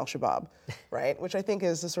just join Al-Shabaab, right? Which I think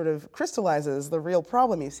is sort of crystallizes the real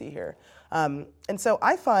problem you see here. And so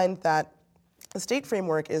I find that the state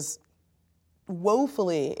framework is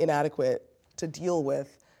woefully inadequate to deal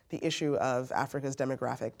with the issue of Africa's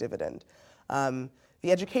demographic dividend.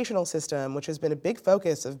 The educational system, which has been a big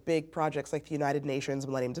focus of big projects like the United Nations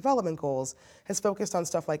Millennium Development Goals, has focused on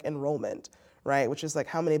stuff like enrollment, right? Which is like,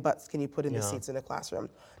 how many butts can you put in the seats in a classroom?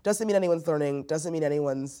 Doesn't mean anyone's learning, doesn't mean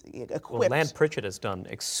anyone's equipped. Well, Land Pritchett has done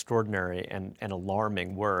extraordinary and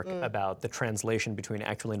alarming work about the translation between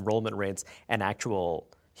actual enrollment rates and actual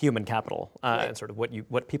human capital, and sort of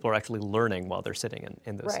what people are actually learning while they're sitting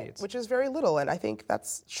in those seats. Which is very little, and I think that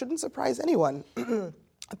shouldn't surprise anyone.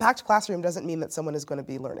 A packed classroom doesn't mean that someone is going to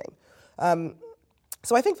be learning.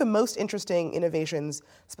 So I think the most interesting innovations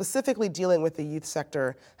specifically dealing with the youth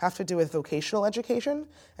sector have to do with vocational education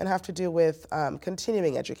and have to do with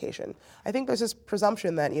continuing education. I think there's this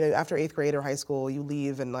presumption that after 8th grade or high school you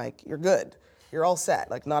leave and you're good, you're all set,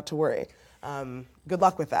 not to worry. Good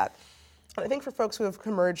luck with that. I think for folks who have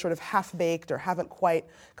emerged sort of half-baked or haven't quite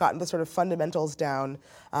gotten the sort of fundamentals down,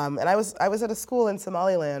 and I was at a school in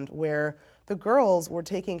Somaliland where the girls were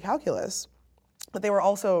taking calculus but they were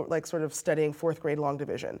also like sort of studying fourth grade long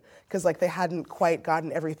division because like they hadn't quite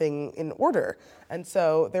gotten everything in order. And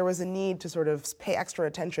so there was a need to sort of pay extra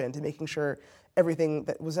attention to making sure everything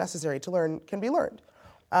that was necessary to learn can be learned.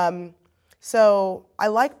 So I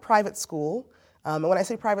like private school. And when I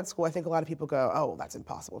say private school, I think a lot of people go, oh, that's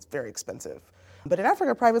impossible, it's very expensive. But in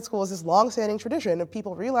Africa, private school is this long-standing tradition of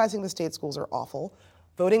people realizing the state schools are awful,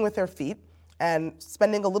 voting with their feet, and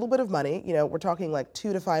spending a little bit of money, we're talking like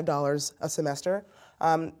 $2 to $5 a semester,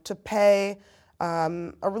 to pay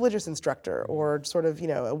a religious instructor or sort of,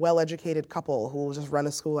 a well-educated couple who will just run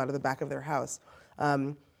a school out of the back of their house.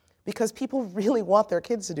 Because people really want their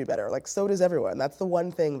kids to do better, like so does everyone. That's the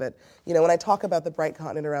one thing that, when I talk about the bright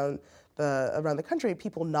continent around the country,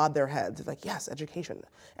 people nod their heads. It's like, yes, education.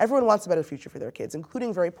 Everyone wants a better future for their kids,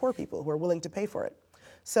 including very poor people who are willing to pay for it.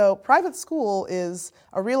 So private school is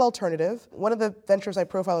a real alternative. One of the ventures I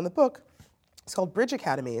profile in the book is called Bridge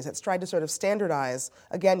Academies. It's tried to sort of standardize,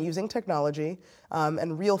 again, using technology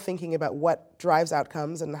and real thinking about what drives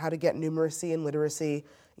outcomes and how to get numeracy and literacy,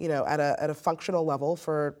 at a functional level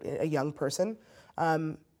for a young person.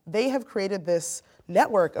 They have created this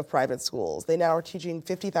network of private schools. They now are teaching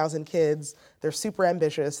 50,000 kids. They're super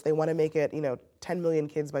ambitious. They want to make it, 10 million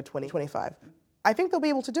kids by 2025. I think they'll be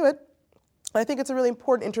able to do it. I think it's a really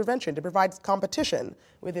important intervention to provide competition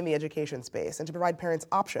within the education space and to provide parents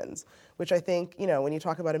options, which I think, when you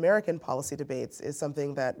talk about American policy debates, is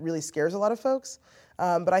something that really scares a lot of folks.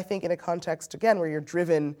 But I think in a context, again, where you're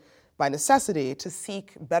driven by necessity to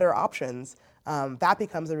seek better options, that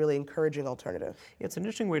becomes a really encouraging alternative. It's an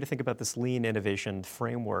interesting way to think about this lean innovation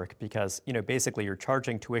framework because, basically you're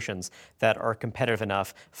charging tuitions that are competitive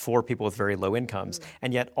enough for people with very low incomes,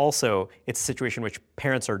 and yet also it's a situation in which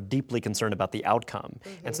parents are deeply concerned about the outcome,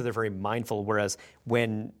 and so they're very mindful, whereas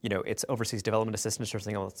when, it's overseas development assistance or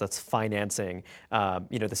something else that's financing,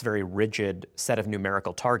 this very rigid set of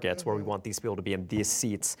numerical targets where we want these people to be in these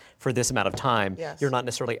seats for this amount of time, yes. You're not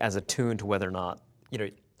necessarily as attuned to whether or not,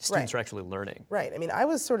 students are actually learning. Right. I mean, I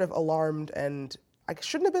was sort of alarmed, and I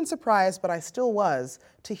shouldn't have been surprised, but I still was,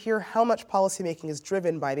 to hear how much policymaking is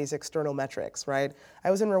driven by these external metrics, right? I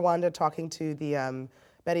was in Rwanda talking to the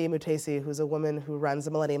Betty Mutesi, who's a woman who runs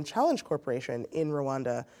the Millennium Challenge Corporation in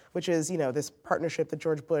Rwanda, which is, this partnership that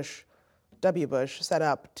George W. Bush set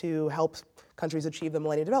up to help countries achieve the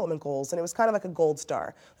Millennium Development Goals, and it was kind of like a gold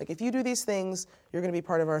star. Like, if you do these things, you're going to be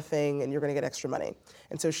part of our thing, and you're going to get extra money.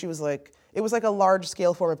 And so she was like, it was like a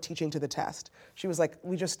large-scale form of teaching to the test. She was like,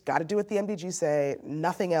 we just got to do what the MDGs say,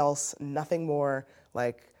 nothing else, nothing more,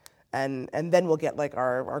 and then we'll get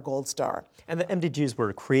our gold star. And the MDGs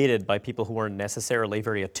were created by people who weren't necessarily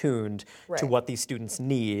very attuned to what these students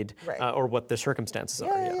need or what their circumstances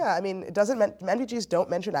are. Yeah. I mean, MDGs don't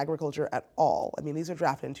mention agriculture at all. I mean, these were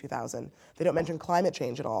drafted in 2000. They don't mention climate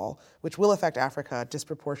change at all, which will affect Africa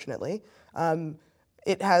disproportionately.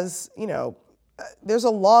 It has, there's a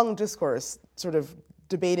long discourse sort of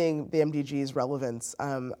debating the MDGs' relevance.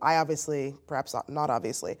 I obviously, perhaps not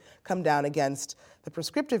obviously, come down against the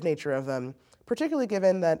prescriptive nature of them, particularly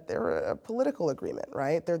given that they're a political agreement,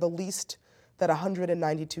 right? They're the least that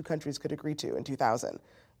 192 countries could agree to in 2000.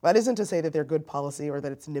 That isn't to say that they're good policy or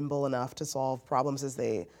that it's nimble enough to solve problems as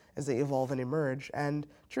they evolve and emerge. And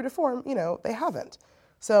true to form, they haven't.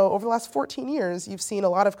 So over the last 14 years, you've seen a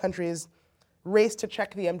lot of countries race to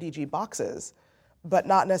check the MDG boxes, but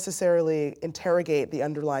not necessarily interrogate the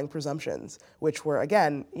underlying presumptions, which were,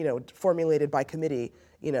 again, formulated by committee,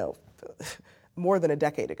 more than a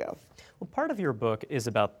decade ago. Well, part of your book is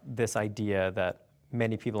about this idea that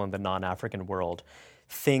many people in the non-African world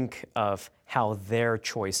think of how their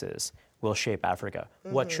choices will shape Africa.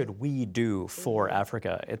 What should we do for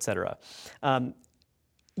Africa, et cetera.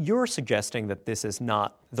 You're suggesting that this is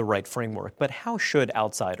not the right framework, but how should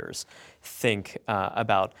outsiders think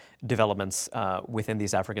about developments within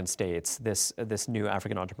these African states, this new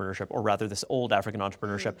African entrepreneurship, or rather this old African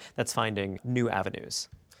entrepreneurship that's finding new avenues?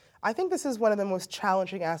 I think this is one of the most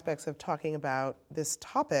challenging aspects of talking about this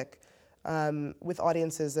topic with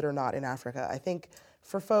audiences that are not in Africa. I think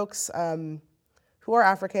for folks who are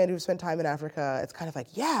African, who've spent time in Africa, it's kind of like,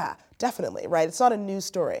 yeah, definitely, right? It's not a news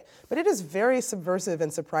story. But it is very subversive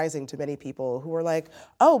and surprising to many people who are like,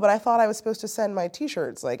 oh, but I thought I was supposed to send my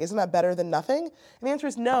t-shirts. Like, isn't that better than nothing? And the answer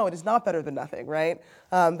is no, it is not better than nothing, right?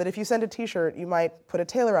 That if you send a t-shirt, you might put a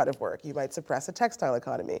tailor out of work. You might suppress a textile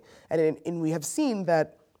economy. And we have seen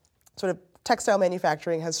that sort of textile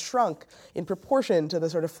manufacturing has shrunk in proportion to the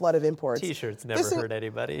sort of flood of imports. T-shirts never hurt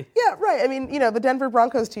anybody. Yeah, right. I mean, the Denver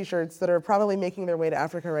Broncos T-shirts that are probably making their way to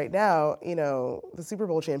Africa right now, the Super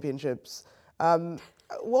Bowl championships,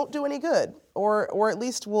 won't do any good, or at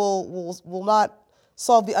least will not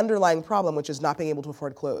solve the underlying problem, which is not being able to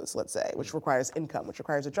afford clothes, let's say, which requires income, which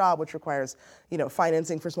requires a job, which requires,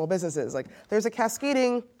 financing for small businesses. Like, there's a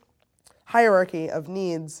cascading hierarchy of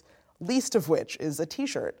needs, least of which is a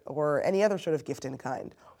t-shirt or any other sort of gift in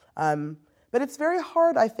kind. But it's very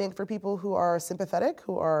hard, I think, for people who are sympathetic,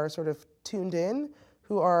 who are sort of tuned in,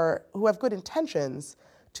 who have good intentions,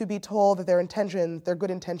 to be told that their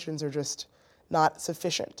good intentions are just not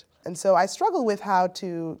sufficient. And so I struggle with how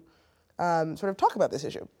to sort of talk about this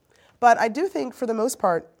issue. But I do think, for the most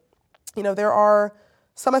part, there are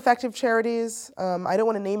some effective charities. I don't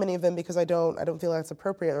want to name any of them because I don't feel that's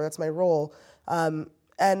appropriate or that's my role.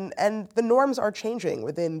 And the norms are changing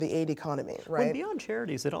within the aid economy, right? Well, beyond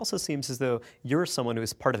charities, it also seems as though you're someone who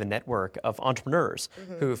is part of a network of entrepreneurs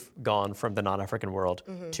who've gone from the non-African world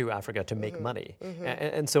to Africa to make money.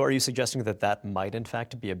 And so are you suggesting that might, in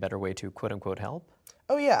fact, be a better way to, quote unquote, help?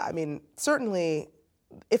 Oh, yeah. I mean, certainly,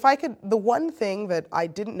 if I could, the one thing that I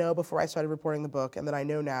didn't know before I started reporting the book and that I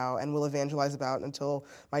know now and will evangelize about until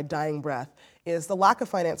my dying breath is the lack of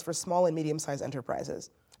finance for small and medium-sized enterprises.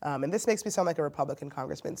 And this makes me sound like a Republican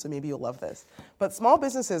congressman, so maybe you'll love this. But small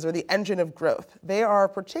businesses are the engine of growth. They are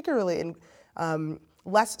particularly in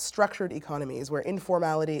less structured economies where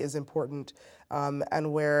informality is important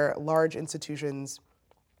and where large institutions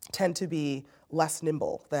tend to be less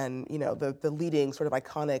nimble than the leading sort of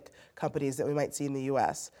iconic companies that we might see in the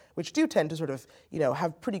U.S., which do tend to sort of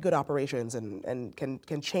have pretty good operations and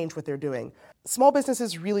can change what they're doing. Small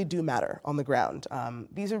businesses really do matter on the ground.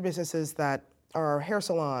 These are businesses that are hair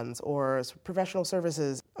salons or professional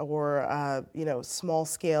services or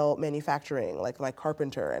small-scale manufacturing like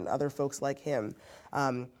Carpenter and other folks like him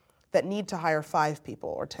that need to hire 5 people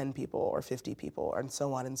or 10 people or 50 people and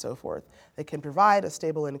so on and so forth. They can provide a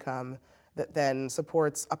stable income that then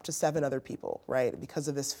supports up to 7 other people, right, because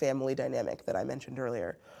of this family dynamic that I mentioned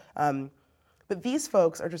earlier. But these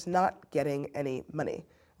folks are just not getting any money.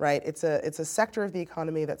 Right? It's a sector of the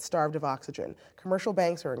economy that's starved of oxygen. Commercial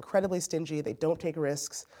banks are incredibly stingy. They don't take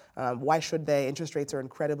risks. Why should they? Interest rates are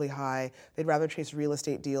incredibly high. They'd rather chase real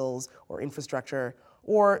estate deals or infrastructure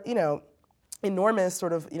or, enormous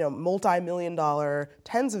sort of, multi-million-dollar,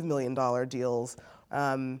 tens of million-dollar deals.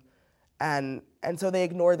 And so they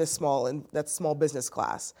ignore this small business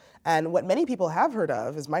class. And what many people have heard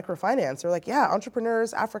of is microfinance. They're like, yeah,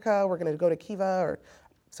 entrepreneurs, Africa, we're going to go to Kiva or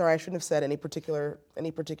sorry, I shouldn't have said any particular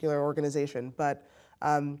organization, but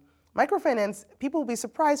microfinance, people will be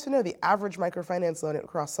surprised to know the average microfinance loan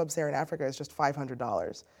across sub-Saharan Africa is just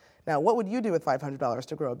 $500. Now, what would you do with $500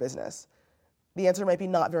 to grow a business? The answer might be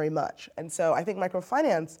not very much. And so I think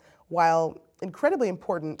microfinance, while incredibly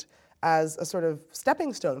important as a sort of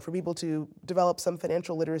stepping stone for people to develop some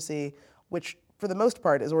financial literacy, which for the most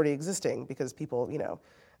part is already existing because people,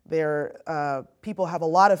 people have a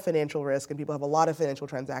lot of financial risk and people have a lot of financial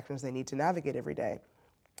transactions they need to navigate every day.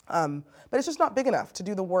 But it's just not big enough to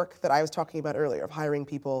do the work that I was talking about earlier of hiring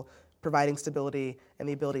people, providing stability, and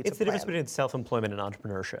the ability to It's the difference between self-employment and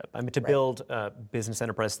entrepreneurship. I mean, to build business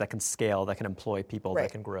enterprises that can scale, that can employ people,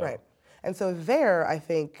 that can grow. Right. And so there, I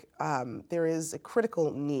think there is a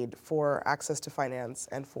critical need for access to finance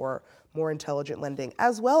and for more intelligent lending,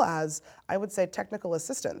 as well as, I would say, technical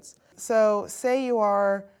assistance. So say you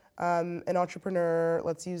are an entrepreneur,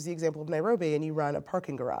 let's use the example of Nairobi, and you run a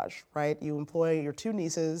parking garage, right? You employ your 2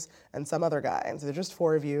 nieces and some other guy, and so there's just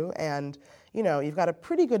 4 of you, and you've got a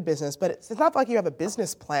pretty good business, but it's not like you have a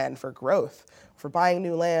business plan for growth, for buying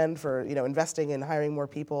new land, for investing in hiring more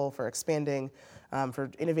people, for expanding,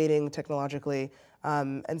 for innovating technologically.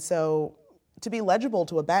 And so to be legible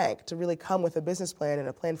to a bank, to really come with a business plan and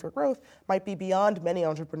a plan for growth might be beyond many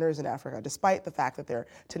entrepreneurs in Africa, despite the fact that they're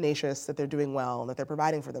tenacious, that they're doing well, and that they're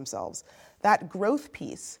providing for themselves. That growth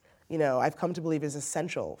piece, I've come to believe is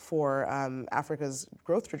essential for Africa's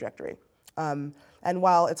growth trajectory. And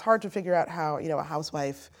while it's hard to figure out how, a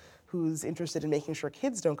housewife who's interested in making sure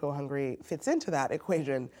kids don't go hungry fits into that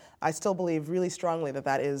equation, I still believe really strongly that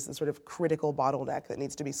that is the sort of critical bottleneck that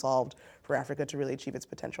needs to be solved for Africa to really achieve its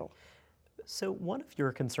potential. So one of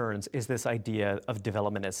your concerns is this idea of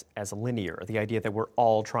development as linear, the idea that we're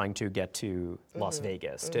all trying to get to Las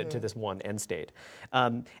Vegas, to this one end state.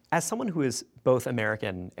 As someone who is both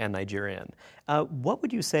American and Nigerian, what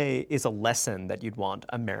would you say is a lesson that you'd want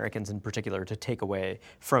Americans in particular to take away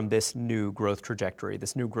from this new growth trajectory,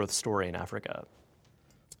 this new growth story in Africa?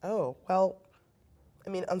 Oh, well, I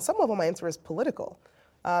mean, on some level my answer is political.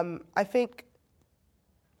 I think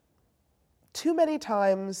too many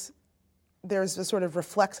times there's a sort of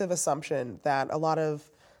reflexive assumption that a lot of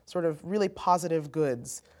sort of really positive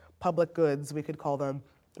goods, public goods, we could call them,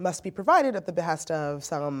 must be provided at the behest of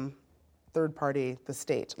some third party, the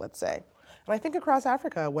state, let's say. And I think across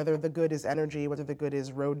Africa, whether the good is energy, whether the good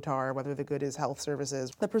is road tar, whether the good is health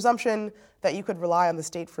services, the presumption that you could rely on the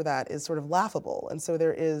state for that is sort of laughable. And so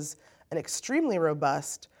there is an extremely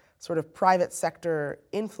robust sort of private sector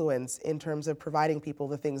influence in terms of providing people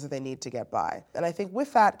the things that they need to get by. And I think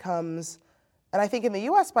with that comes, and I think in the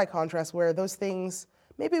US by contrast, where those things,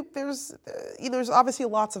 maybe there's obviously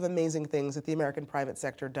lots of amazing things that the American private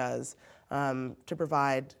sector does to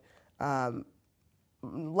provide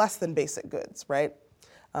less than basic goods, right?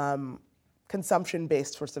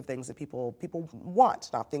 Consumption-based sorts of things that people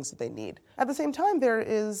want, not things that they need. At the same time, there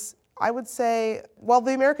is, I would say, while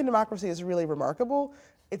the American democracy is really remarkable,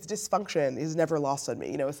 its dysfunction is never lost on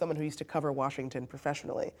me, as someone who used to cover Washington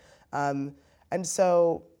professionally. And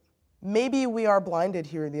so maybe we are blinded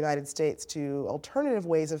here in the United States to alternative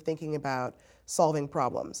ways of thinking about solving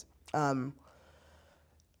problems.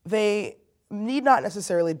 They need not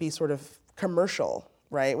necessarily be sort of commercial,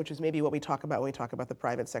 right? Which is maybe what we talk about when we talk about the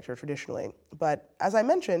private sector traditionally. But as I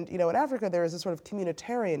mentioned, in Africa there is a sort of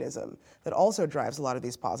communitarianism that also drives a lot of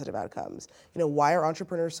these positive outcomes. Why are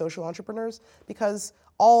entrepreneurs social entrepreneurs? Because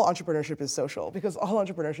all entrepreneurship is social, because all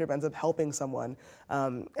entrepreneurship ends up helping someone.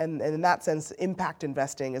 And in that sense, impact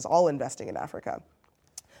investing is all investing in Africa.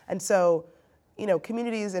 And so,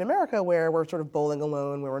 communities in America where we're sort of bowling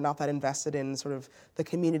alone, where we're not that invested in sort of the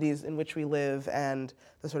communities in which we live and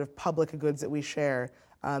the sort of public goods that we share,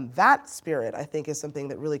 that spirit, I think, is something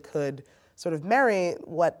that really could sort of marry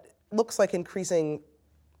what looks like increasing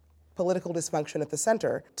political dysfunction at the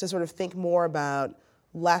center to sort of think more about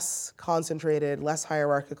less concentrated, less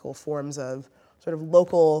hierarchical forms of sort of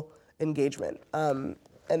local engagement. And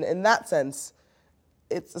in that sense,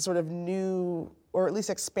 it's a sort of new, or at least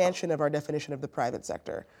expansion of our definition of the private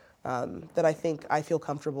sector that I think I feel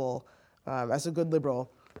comfortable as a good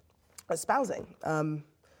liberal espousing,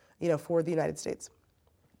 for the United States.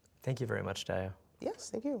 Thank you very much, Daya. Yes,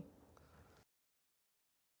 thank you.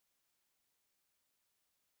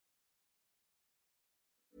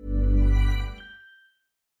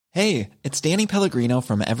 Hey, it's Danny Pellegrino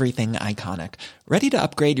from Everything Iconic. Ready to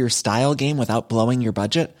upgrade your style game without blowing your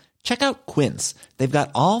budget? Check out Quince. They've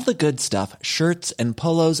got all the good stuff, shirts and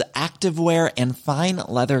polos, activewear, and fine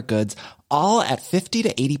leather goods, all at 50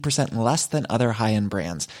 to 80% less than other high-end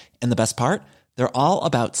brands. And the best part? They're all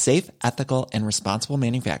about safe, ethical, and responsible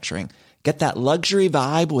manufacturing. Get that luxury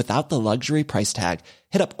vibe without the luxury price tag.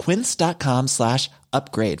 Hit up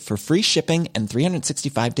quince.com/upgrade for free shipping and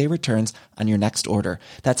 365-day returns on your next order.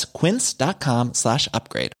 That's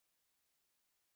quince.com/upgrade.